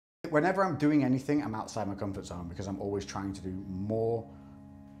whenever I'm doing anything, I'm outside my comfort zone because I'm always trying to do more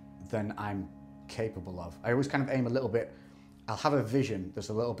than I'm capable of. I always kind of aim a little bit, I'll have a vision that's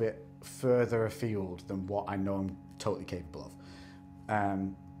a little bit further afield than what I know I'm totally capable of.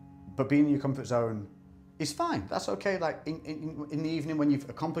 But being in your comfort zone is fine, that's okay. Like in the evening when you've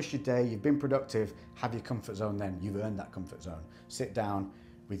accomplished your day, you've been productive, have your comfort zone then, you've earned that comfort zone. Sit down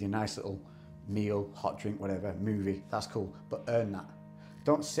with your nice little meal, hot drink, whatever, movie, that's cool, but earn that.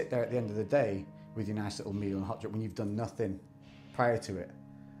 Don't sit there at the end of the day with your nice little meal and hot drink when you've done nothing prior to it.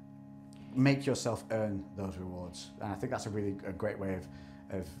 Make yourself earn those rewards. And I think that's a great way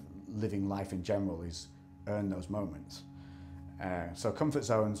of living life in general, is earn those moments. So comfort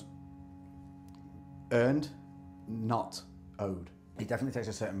zones, earned, not owed. It definitely takes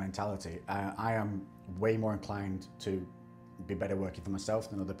a certain mentality. I am way more inclined to be better working for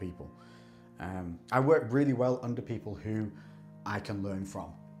myself than other people. I work really well under people who I can learn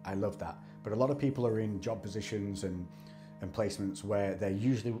from. I love that. But a lot of people are in job positions and placements where they're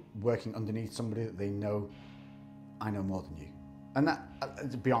usually working underneath somebody that they know, I know more than you. And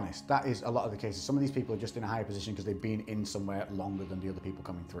that, to be honest, that is a lot of the cases. Some of these people are just in a higher position because they've been in somewhere longer than the other people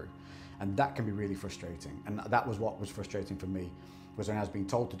coming through. And that can be really frustrating. And that was what was frustrating for me, was when I was being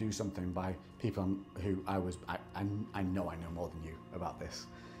told to do something by people who I know more than you about this.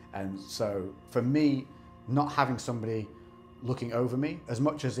 And so for me, not having somebody looking over me, as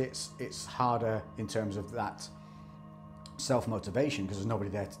much as it's harder in terms of that self-motivation because there's nobody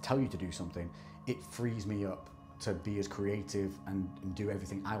there to tell you to do something, it frees me up to be as creative and do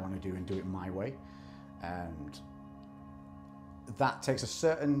everything I want to do and do it my way. And that takes a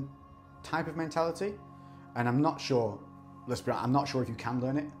certain type of mentality, and I'm not sure, let's be honest, I'm not sure if you can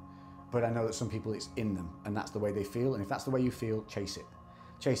learn it, but I know that some people, it's in them and that's the way they feel. And if that's the way you feel, chase it.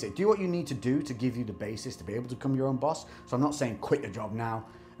 Chase it. Do what you need to do to give you the basis to be able to become your own boss. So I'm not saying quit your job now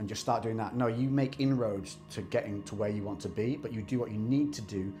and just start doing that. No, you make inroads to getting to where you want to be, but you do what you need to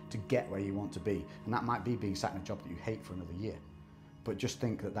do to get where you want to be. And that might be being sat in a job that you hate for another year. But just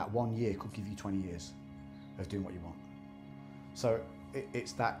think that that 1 year could give you 20 years of doing what you want. So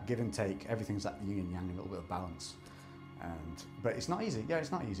it's that give and take. Everything's that yin and yang, a little bit of balance. But it's not easy. Yeah,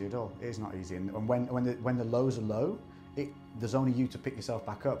 it's not easy at all. It is not easy. And when the lows are low, there's only you to pick yourself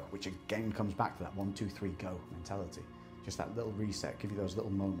back up, which again comes back to that 1, 2, 3, go mentality. Just that little reset, give you those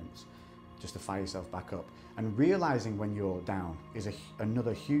little moments just to fire yourself back up. And realizing when you're down is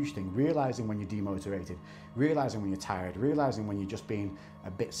another huge thing. Realizing when you're demotivated, realizing when you're tired, realizing when you're just being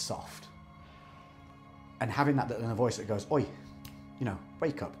a bit soft. And having that little inner voice that goes, oi,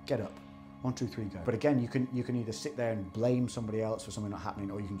 wake up, get up, 1, 2, 3, go. But again, you can either sit there and blame somebody else for something not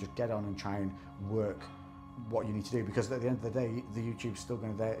happening, or you can just get on and try and work what you need to do, because at the end of the day, the YouTube's still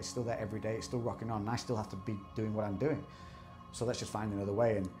it's still there every day, it's still rocking on, and I still have to be doing what I'm doing. So let's just find another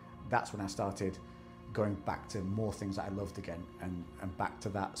way. And that's when I started going back to more things that I loved again, and back to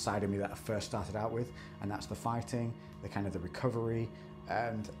that side of me that I first started out with, and that's the fighting, the kind of the recovery,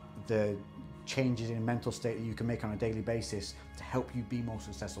 and the changes in mental state that you can make on a daily basis to help you be more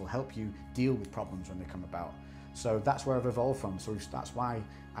successful, help you deal with problems when they come about. So that's where I've evolved from. So that's why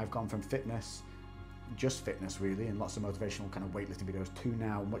I've gone from fitness, just fitness really, and lots of motivational kind of weightlifting videos, to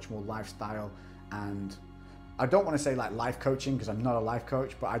now much more lifestyle. And I don't want to say like life coaching, because I'm not a life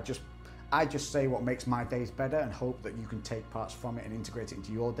coach, but I just say what makes my days better and hope that you can take parts from it and integrate it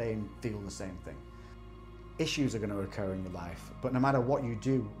into your day and feel the same thing. Issues are going to occur in your life, but no matter what you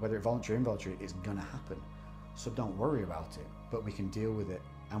do, whether it's voluntary or involuntary, it's going to happen. So don't worry about it, but we can deal with it.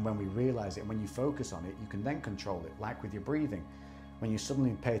 And when we realize it, and when you focus on it, you can then control it, like with your breathing. When you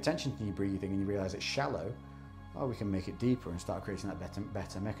suddenly pay attention to your breathing and you realize it's shallow, oh, we can make it deeper and start creating that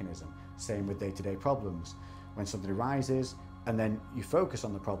better mechanism. Same with day-to-day problems. When something arises and then you focus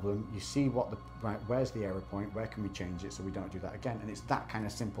on the problem, you see where's the error point, where can we change it so we don't do that again? And it's that kind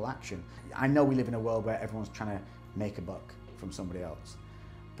of simple action. I know we live in a world where everyone's trying to make a buck from somebody else,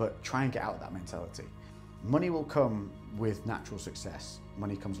 but try and get out of that mentality. Money will come with natural success.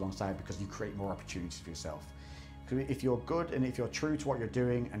 Money comes alongside because you create more opportunities for yourself. If you're good and if you're true to what you're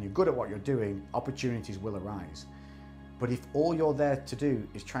doing and you're good at what you're doing, opportunities will arise. But if all you're there to do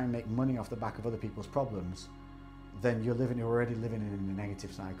is try and make money off the back of other people's problems, then you're already living in a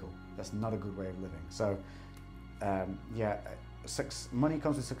negative cycle. That's not a good way of living. So yeah, money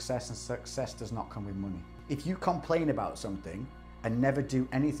comes with success, and success does not come with money. If you complain about something and never do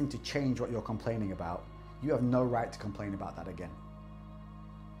anything to change what you're complaining about, you have no right to complain about that again.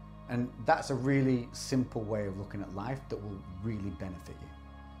 And that's a really simple way of looking at life that will really benefit you.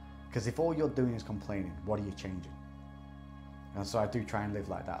 Because if all you're doing is complaining, what are you changing? And so I do try and live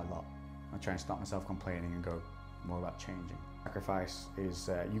like that a lot. I try and stop myself complaining and go more about changing. Sacrifice is,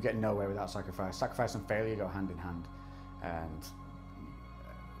 you get nowhere without sacrifice. Sacrifice and failure go hand in hand. And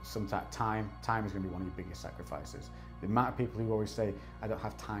sometimes time is going to be one of your biggest sacrifices. The amount of people who always say, I don't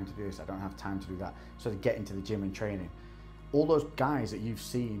have time to do this, I don't have time to do that. So they get into the gym and training. All those guys that you've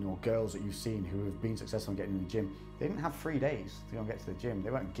seen or girls that you've seen who have been successful in getting in the gym, they didn't have 3 days to go and get to the gym. They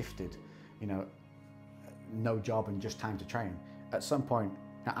weren't gifted, you know, no job and just time to train. At some point,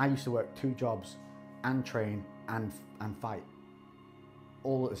 now I used to work 2 jobs and train and fight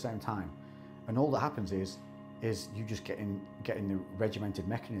all at the same time. And all that happens is you just get in the regimented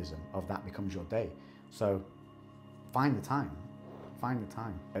mechanism of that becomes your day. So find the time.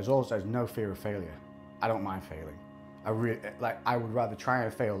 There's no fear of failure. I don't mind failing. I would rather try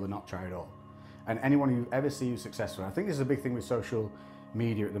and fail than not try at all. And anyone who ever sees you successful, I think this is a big thing with social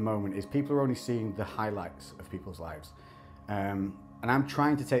media at the moment, is people are only seeing the highlights of people's lives. And I'm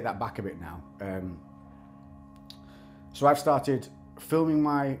trying to take that back a bit now. So I've started filming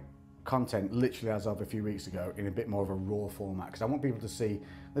my content literally as of a few weeks ago in a bit more of a raw format, because I want people to see,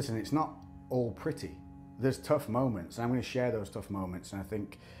 listen, it's not all pretty. There's tough moments, and I'm going to share those tough moments. And I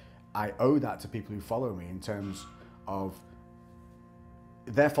think I owe that to people who follow me in terms of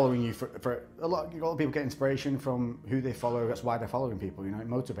they're following you for a lot of people get inspiration from who they follow. That's why they're following people, you know, it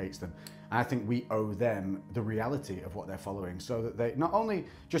motivates them. And I think we owe them the reality of what they're following, so that they, not only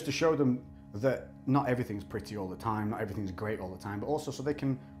just to show them that not everything's pretty all the time, not everything's great all the time, but also so they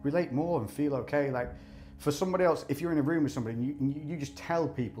can relate more and feel okay. Like for somebody else, if you're in a room with somebody and you just tell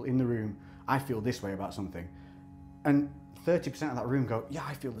people in the room, I feel this way about something, and 30% of that room go, yeah,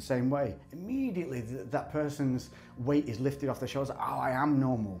 I feel the same way. Immediately that person's weight is lifted off their shoulders. Oh, I am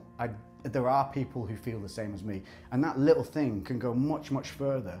normal. There are people who feel the same as me. And that little thing can go much, much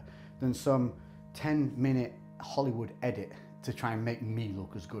further than some 10-minute Hollywood edit to try and make me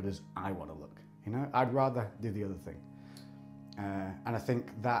look as good as I want to look. You know, I'd rather do the other thing. And I think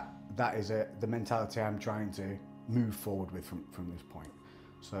that is the mentality I'm trying to move forward with from this point.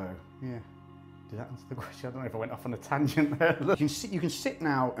 So, yeah. Did that answer the question? I don't know if I went off on a tangent there. You can sit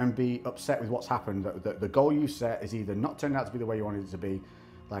now and be upset with what's happened. The goal you set is either not turned out to be the way you wanted it to be.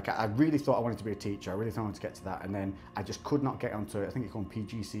 Like I really thought I wanted to be a teacher. I really thought I wanted to get to that, and then I just could not get onto it. I think it's called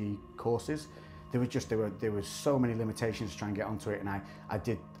PGC courses. There were so many limitations to try and get onto it, and I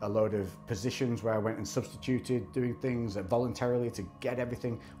did a load of positions where I went and substituted doing things voluntarily to get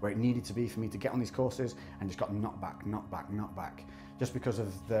everything where it needed to be for me to get on these courses, and just got knocked back. Just because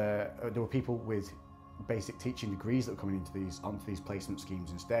of there were people with basic teaching degrees that were coming onto these placement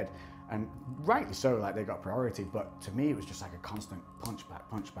schemes instead, and rightly so, like they got priority. But to me, it was just like a constant punch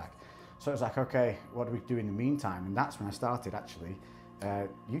back. So it was like, okay, what do we do in the meantime? And that's when I started actually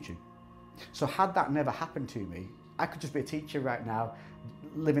YouTube. So had that never happened to me, I could just be a teacher right now,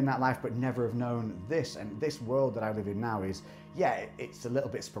 living that life, but never have known this. And this world that I live in now is, yeah, it's a little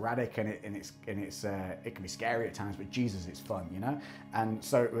bit sporadic, and it can be scary at times, but Jesus, it's fun, you know. And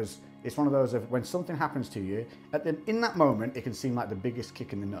so it's one of those of when something happens to you, in that moment, it can seem like the biggest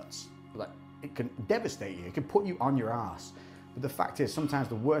kick in the nuts. Like it can devastate you, it can put you on your ass. But the fact is, sometimes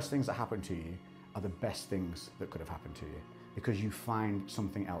the worst things that happen to you are the best things that could have happened to you, because you find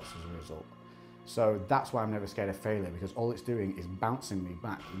something else as a result. So that's why I'm never scared of failure, because all it's doing is bouncing me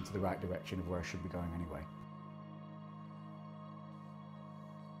back into the right direction of where I should be going anyway.